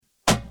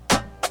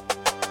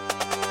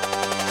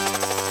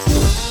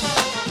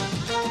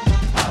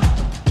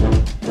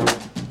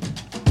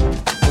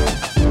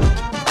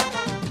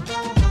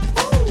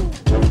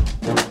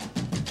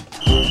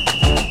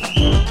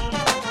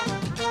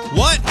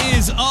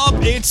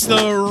It's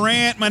The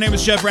Rant. My name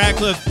is Jeff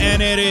Ratcliffe,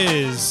 and it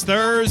is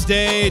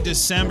Thursday,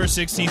 December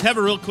 16th. Have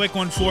a real quick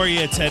one for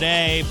you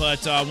today,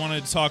 but I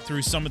wanted to talk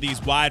through some of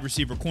these wide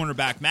receiver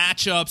cornerback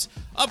matchups,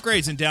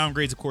 upgrades and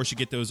downgrades. Of course, you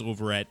get those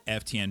over at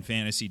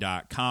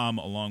ftnfantasy.com,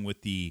 along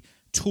with the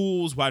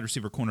tools, wide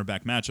receiver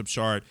cornerback matchup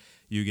chart.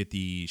 You get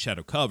the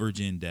shadow coverage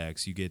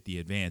index. You get the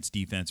advanced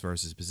defense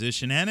versus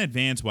position and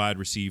advanced wide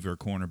receiver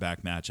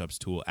cornerback matchups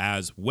tool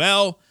as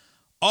well.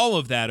 All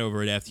of that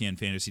over at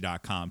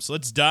ftnfantasy.com. So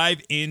let's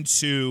dive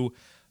into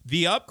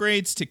the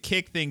upgrades to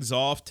kick things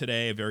off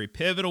today. A very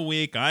pivotal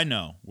week. I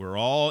know we're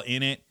all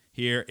in it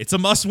here. It's a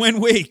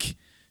must-win week.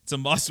 It's a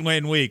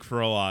must-win week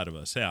for a lot of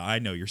us. Yeah, I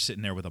know you're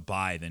sitting there with a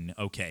bye. Then,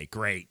 okay,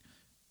 great.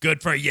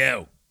 Good for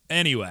you.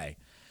 Anyway,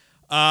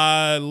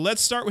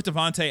 let's start with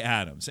Davante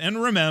Adams.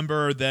 And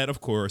remember that, of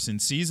course, in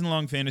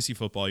season-long fantasy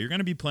football, you're going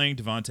to be playing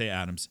Davante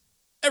Adams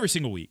every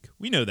single week.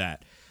 We know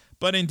that.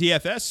 But in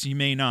DFS, you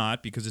may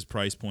not, because his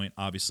price point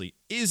obviously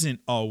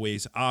isn't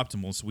always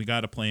optimal, so we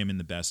got to play him in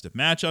the best of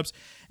matchups.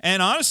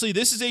 And honestly,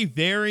 this is a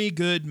very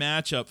good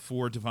matchup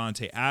for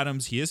Davante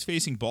Adams. He is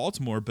facing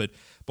Baltimore, but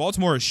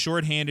Baltimore is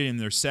shorthanded in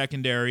their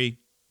secondary.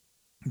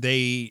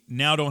 They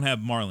now don't have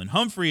Marlon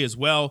Humphrey as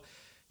well.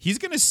 He's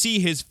going to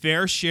see his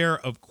fair share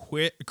of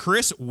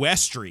Chris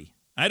Westry.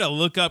 I had to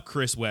look up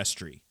Chris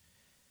Westry.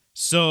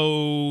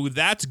 So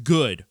that's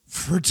good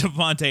for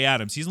Davante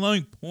Adams. He's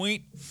allowing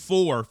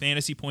 0.4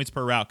 fantasy points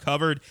per route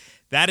covered.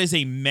 That is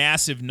a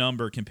massive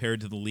number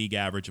compared to the league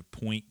average of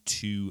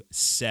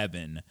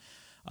 0.27.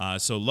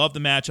 So love the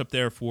matchup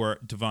there for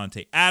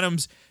Davante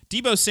Adams.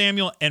 Deebo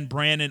Samuel and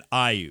Brandon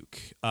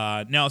Ayuk.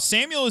 Now,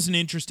 Samuel is an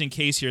interesting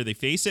case here. They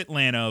face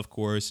Atlanta, of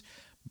course.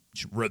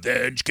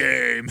 Revenge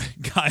game,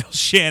 Kyle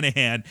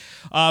Shanahan.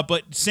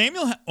 But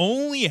Samuel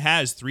only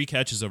has 3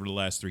 catches over the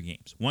last 3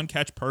 games. 1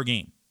 catch per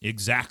game.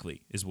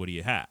 Exactly is what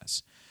he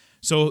has.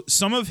 So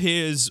some of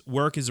his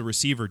work as a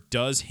receiver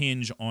does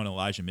hinge on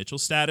Elijah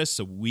Mitchell's status,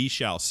 so we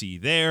shall see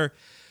there.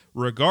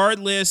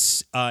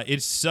 Regardless,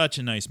 it's such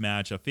a nice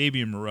matchup.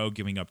 Fabian Moreau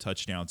giving up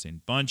touchdowns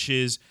in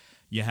bunches.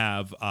 You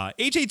have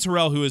A.J.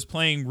 Terrell, who is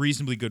playing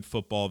reasonably good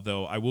football,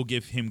 though I will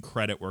give him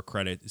credit where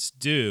credit is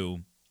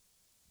due.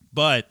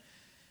 But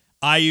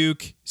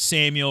Ayuk,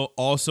 Samuel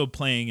also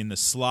playing in the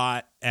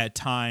slot at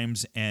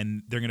times,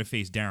 and they're going to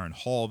face Darren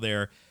Hall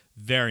there.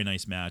 Very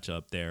nice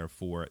matchup there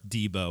for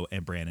Deebo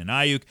and Brandon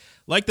Ayuk.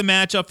 Like the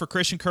matchup for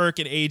Christian Kirk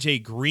and A.J.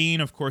 Green.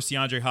 Of course,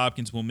 DeAndre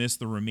Hopkins will miss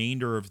the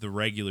remainder of the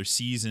regular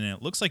season, and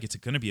it looks like it's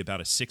going to be about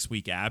a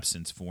 6-week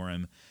absence for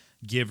him,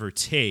 give or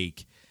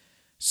take.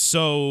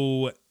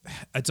 So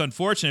it's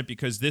unfortunate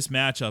because this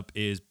matchup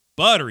is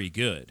buttery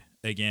good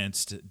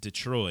against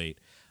Detroit.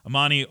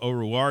 Amani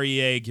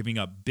Oruwariye giving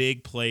up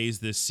big plays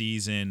this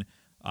season.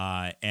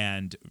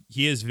 And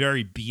he is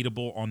very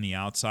beatable on the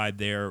outside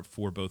there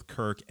for both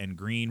Kirk and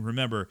Green.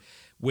 Remember,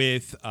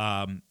 with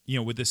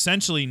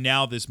essentially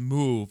now this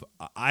move,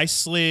 I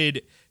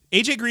slid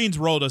AJ Green's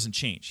role doesn't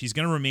change. He's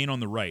going to remain on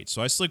the right.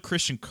 So I slid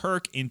Christian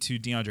Kirk into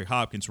DeAndre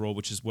Hopkins' role,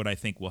 which is what I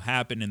think will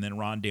happen, and then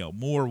Rondale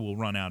Moore will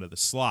run out of the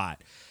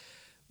slot.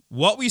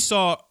 What we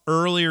saw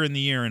earlier in the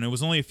year, and it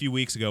was only a few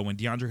weeks ago when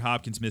DeAndre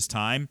Hopkins missed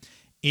time,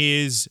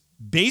 is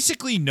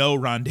basically no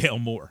Rondale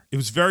Moore. It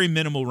was very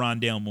minimal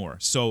Rondale Moore.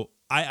 So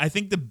I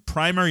think the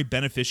primary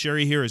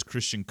beneficiary here is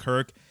Christian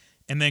Kirk,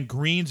 and then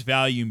Green's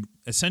value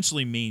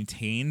essentially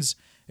maintains.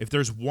 If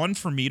there's one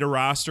for me to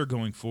roster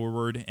going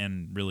forward,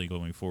 and really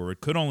going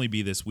forward, could only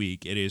be this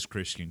week, it is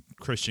Christian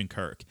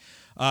Kirk.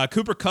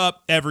 Cooper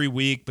Kupp every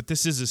week, but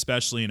this is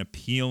especially an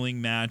appealing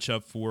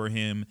matchup for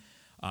him.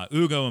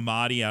 Ugo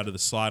Amadi out of the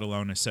slot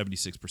alone, a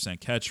 76%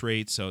 catch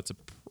rate, so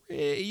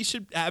you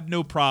should have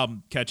no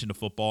problem catching the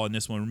football in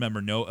this one.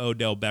 Remember, no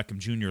Odell Beckham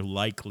Jr.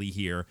 likely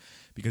here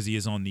because he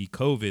is on the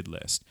COVID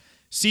list.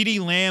 CeeDee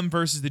Lamb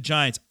versus the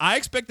Giants. I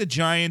expect the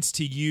Giants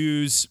to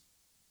use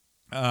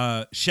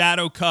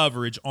shadow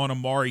coverage on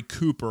Amari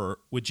Cooper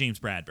with James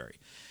Bradbury.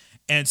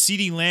 And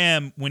CeeDee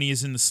Lamb, when he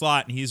is in the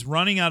slot, and he's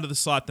running out of the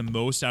slot the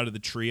most out of the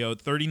trio,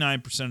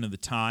 39% of the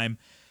time.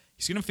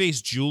 He's going to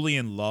face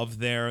Julian Love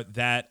there.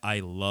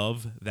 I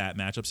love that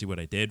matchup. See what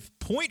I did?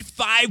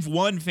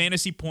 0.51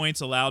 fantasy points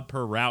allowed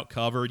per route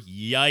covered.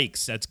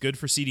 Yikes. That's good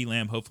for CeeDee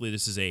Lamb. Hopefully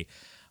this is a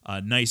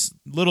nice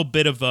little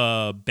bit of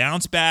a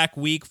bounce back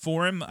week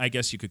for him, I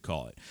guess you could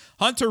call it.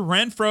 Hunter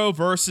Renfrow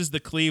versus the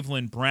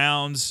Cleveland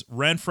Browns.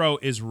 Renfrow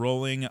is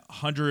rolling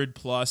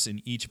 100+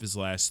 in each of his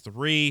last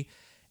 3.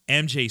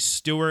 MJ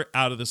Stewart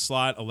out of the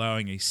slot,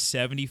 allowing a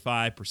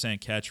 75%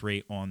 catch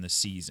rate on the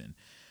season.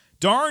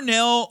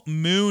 Darnell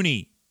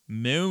Mooney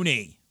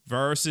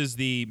versus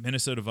the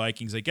Minnesota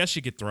Vikings. I guess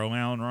you could throw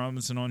Allen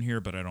Robinson on here,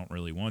 but I don't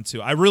really want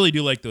to. I really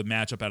do like the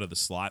matchup out of the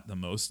slot the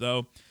most,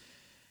 though.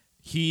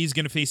 He's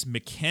going to face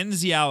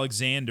Mackenzie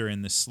Alexander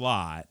in the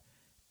slot,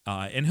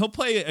 And he'll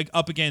play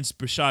up against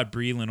Bashad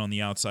Breeland on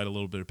the outside, a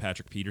little bit of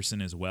Patrick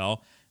Peterson as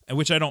well,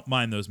 which I don't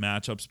mind those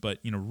matchups, but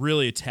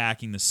really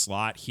attacking the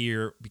slot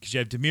here because you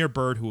have Damiere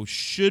Byrd, who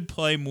should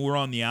play more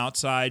on the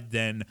outside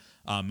than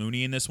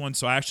Mooney in this one.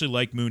 So I actually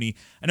like Mooney.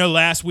 I know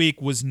last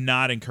week was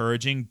not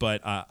encouraging,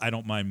 but I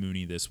don't mind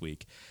Mooney this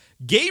week.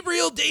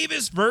 Gabriel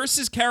Davis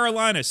versus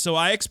Carolina. So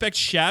I expect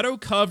shadow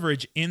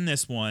coverage in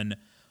this one.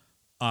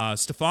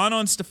 Stephon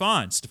on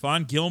Stephon.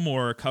 Stephon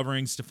Gilmore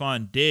covering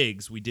Stephon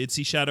Diggs. We did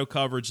see shadow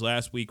coverage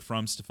last week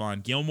from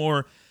Stephon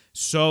Gilmore.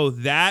 So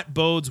that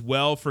bodes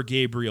well for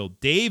Gabriel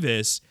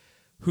Davis,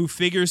 who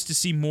figures to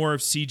see more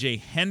of C.J.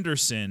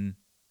 Henderson.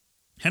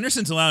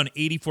 Henderson's allowing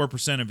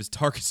 84% of his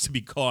targets to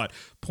be caught,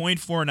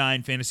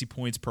 0.49 fantasy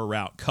points per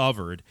route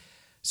covered.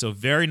 So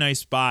very nice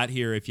spot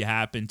here if you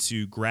happen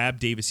to grab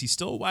Davis. He's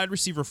still a wide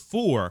receiver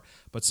 4,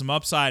 but some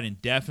upside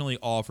and definitely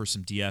offer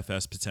some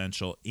DFS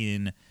potential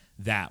in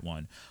that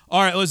one.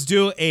 All right, let's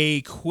do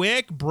a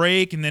quick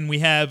break, and then we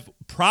have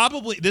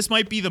this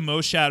might be the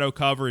most shadow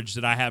coverage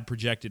that I have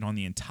projected on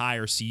the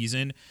entire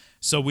season.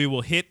 So we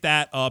will hit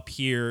that up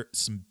here.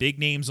 Some big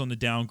names on the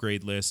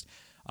downgrade list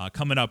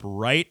coming up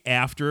right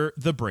after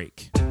the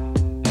break.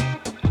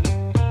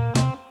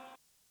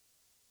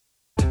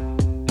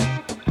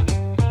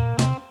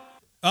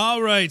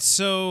 All right,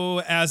 so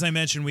as I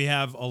mentioned, we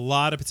have a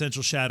lot of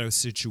potential shadow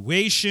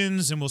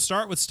situations, and we'll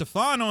start with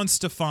Stephon on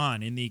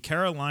Stephon in the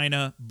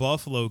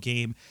Carolina-Buffalo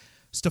game.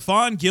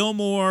 Stephon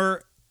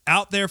Gilmore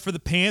out there for the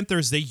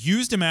Panthers. They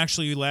used him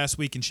actually last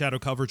week in shadow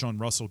coverage on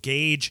Russell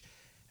Gage,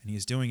 and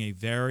he's doing a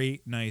very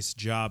nice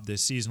job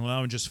this season,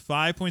 allowing just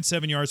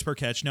 5.7 yards per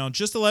catch. Now,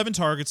 just 11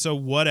 targets, so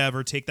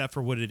whatever. Take that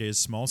for what it is.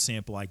 Small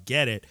sample, I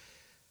get it.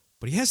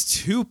 But he has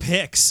 2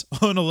 picks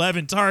on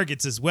 11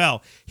 targets as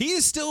well. He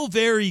is still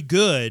very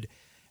good,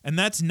 and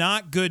that's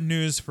not good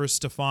news for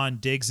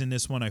Stephon Diggs in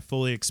this one. I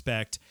fully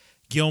expect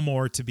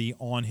Gilmore to be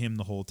on him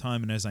the whole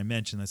time, and as I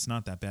mentioned, that's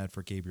not that bad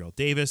for Gabriel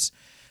Davis.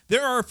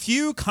 There are a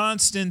few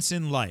constants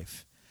in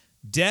life: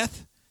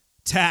 death,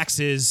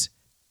 taxes,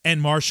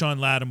 and Marshawn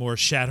Lattimore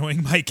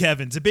shadowing Mike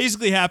Evans. It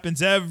basically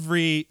happens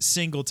every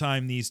single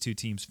time these two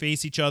teams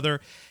face each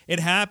other. It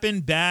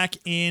happened back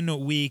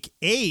in Week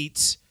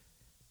 8,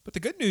 but the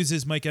good news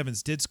is Mike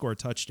Evans did score a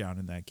touchdown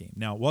in that game.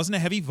 Now, it wasn't a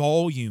heavy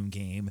volume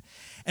game,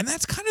 and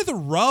that's kind of the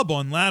rub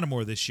on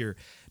Lattimore this year.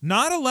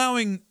 Not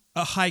allowing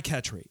a high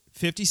catch rate,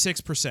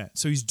 56%.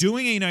 So he's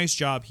doing a nice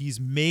job. He's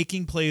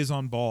making plays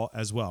on ball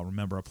as well.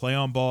 Remember, a play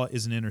on ball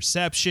is an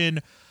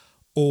interception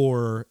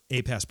or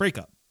a pass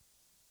breakup.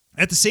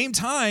 At the same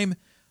time,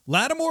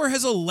 Lattimore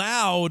has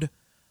allowed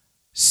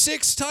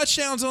 6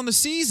 touchdowns on the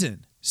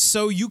season.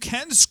 So you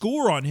can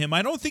score on him.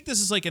 I don't think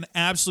this is like an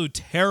absolute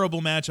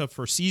terrible matchup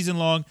for season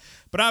long,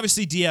 but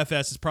obviously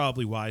DFS is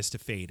probably wise to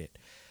fade it.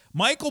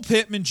 Michael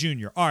Pittman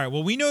Jr. All right,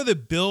 well, we know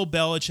that Bill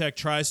Belichick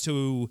tries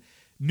to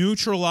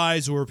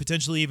neutralize or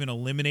potentially even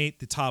eliminate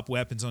the top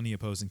weapons on the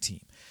opposing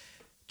team.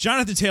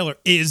 Jonathan Taylor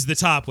is the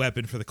top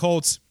weapon for the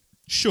Colts,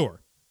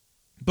 sure.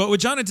 But with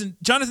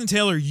Jonathan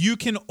Taylor, you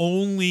can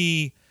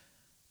only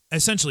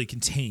essentially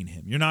contain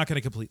him. You're not going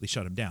to completely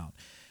shut him down.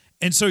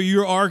 And so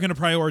you are going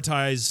to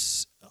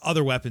prioritize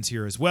other weapons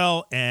here as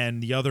well,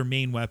 and the other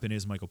main weapon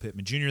is Michael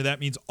Pittman Jr. That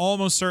means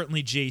almost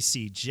certainly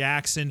J.C.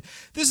 Jackson.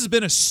 This has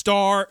been a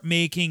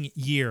star-making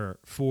year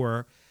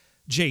for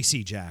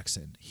J.C.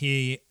 Jackson.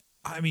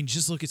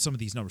 Just look at some of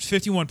these numbers.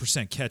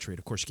 51% catch rate.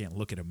 Of course, you can't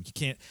look at him. You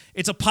can't.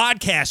 It's a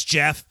podcast,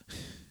 Jeff.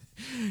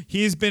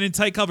 He's been in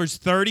tight coverage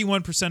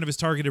 31% of his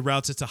targeted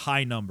routes. It's a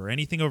high number.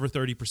 Anything over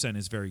 30%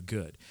 is very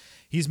good.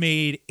 He's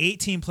made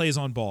 18 plays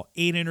on ball,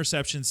 8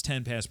 interceptions,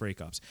 10 pass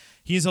breakups.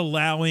 He's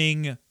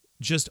allowed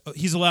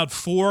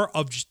 4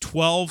 of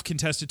 12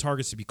 contested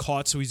targets to be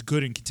caught, so he's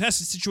good in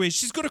contested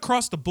situations. He's good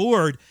across the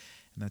board,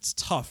 and that's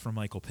tough for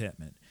Michael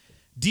Pittman.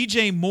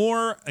 DJ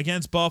Moore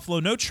against Buffalo.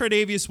 No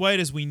Tre'Davious White,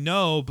 as we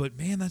know, but,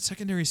 man, that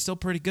secondary is still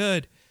pretty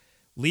good.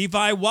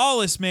 Levi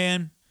Wallace,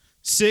 man.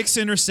 6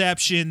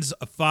 interceptions,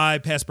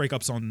 5 pass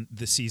breakups on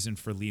the season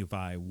for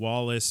Levi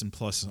Wallace, and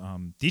plus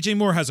DJ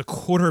Moore has a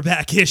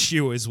quarterback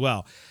issue as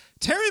well.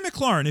 Terry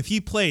McLaurin, if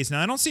he plays.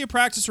 Now, I don't see a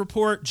practice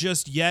report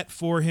just yet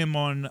for him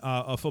on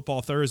a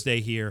Football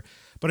Thursday here,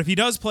 but if he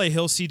does play,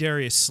 he'll see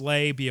Darius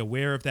Slay. Be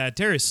aware of that.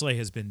 Darius Slay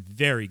has been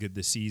very good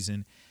this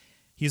season.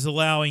 He's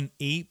allowing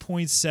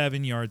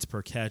 8.7 yards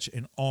per catch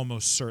and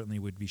almost certainly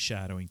would be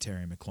shadowing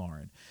Terry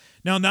McLaurin.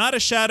 Now, not a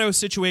shadow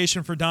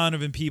situation for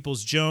Donovan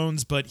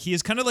Peoples-Jones, but he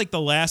is kind of like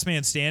the last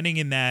man standing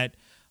in that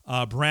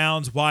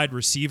Browns wide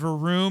receiver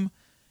room.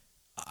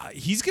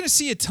 He's going to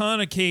see a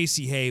ton of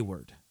Casey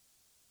Hayward.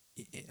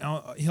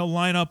 He'll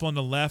line up on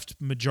the left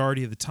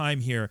majority of the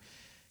time here.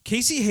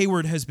 Casey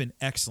Hayward has been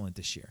excellent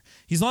this year.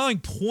 He's allowing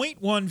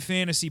 0.1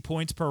 fantasy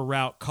points per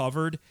route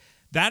covered.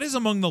 That is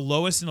among the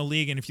lowest in the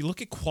league. And if you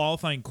look at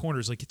qualifying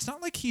corners, it's not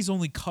like he's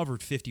only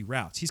covered 50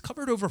 routes. He's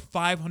covered over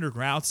 500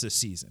 routes this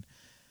season.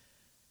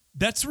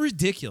 That's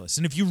ridiculous.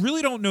 And if you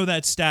really don't know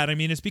that stat,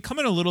 it's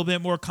becoming a little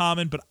bit more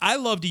common, but I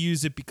love to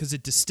use it because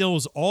it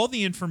distills all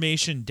the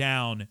information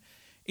down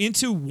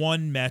into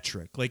one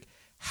metric. Like,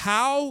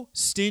 how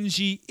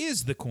stingy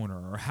is the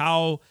corner, or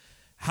how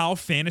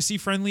fantasy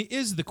friendly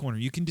is the corner?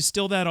 You can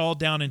distill that all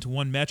down into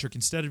one metric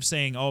instead of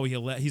saying, oh,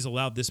 he's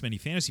allowed this many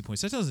fantasy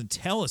points. That doesn't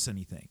tell us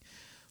anything.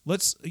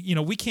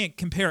 We can't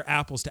compare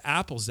apples to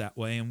apples that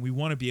way, and we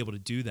want to be able to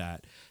do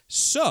that.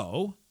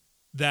 So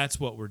that's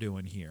what we're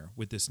doing here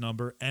with this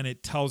number, and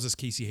it tells us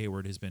Casey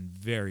Hayward has been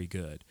very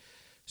good.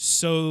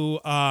 So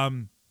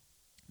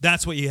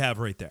that's what you have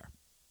right there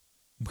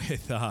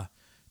with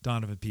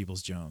Donovan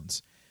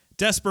Peoples-Jones.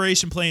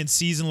 Desperation playing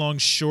season long,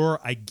 sure,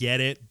 I get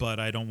it, but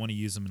I don't want to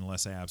use them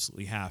unless I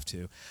absolutely have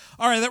to.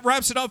 All right, that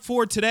wraps it up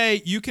for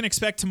today. You can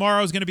expect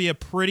tomorrow is going to be a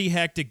pretty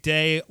hectic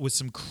day with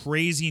some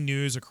crazy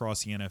news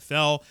across the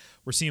NFL.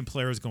 We're seeing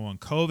players go on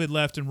COVID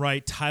left and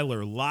right.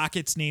 Tyler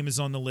Lockett's name is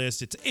on the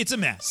list. It's a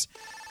mess.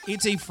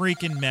 It's a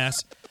freaking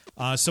mess.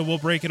 So we'll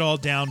break it all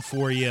down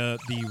for you,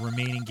 the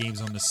remaining games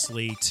on the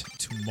slate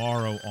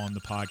tomorrow on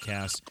the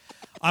podcast.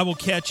 I will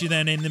catch you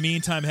then. In the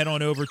meantime, head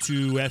on over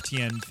to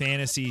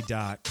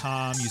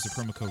ftnfantasy.com. Use the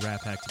promo code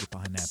RATPACK to get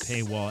behind that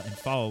paywall and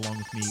follow along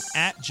with me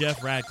at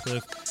Jeff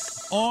Ratcliffe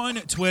on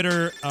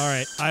Twitter. All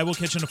right, I will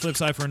catch you on the flip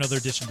side for another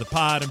edition of the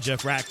pod. I'm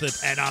Jeff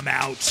Ratcliffe, and I'm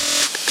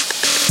out.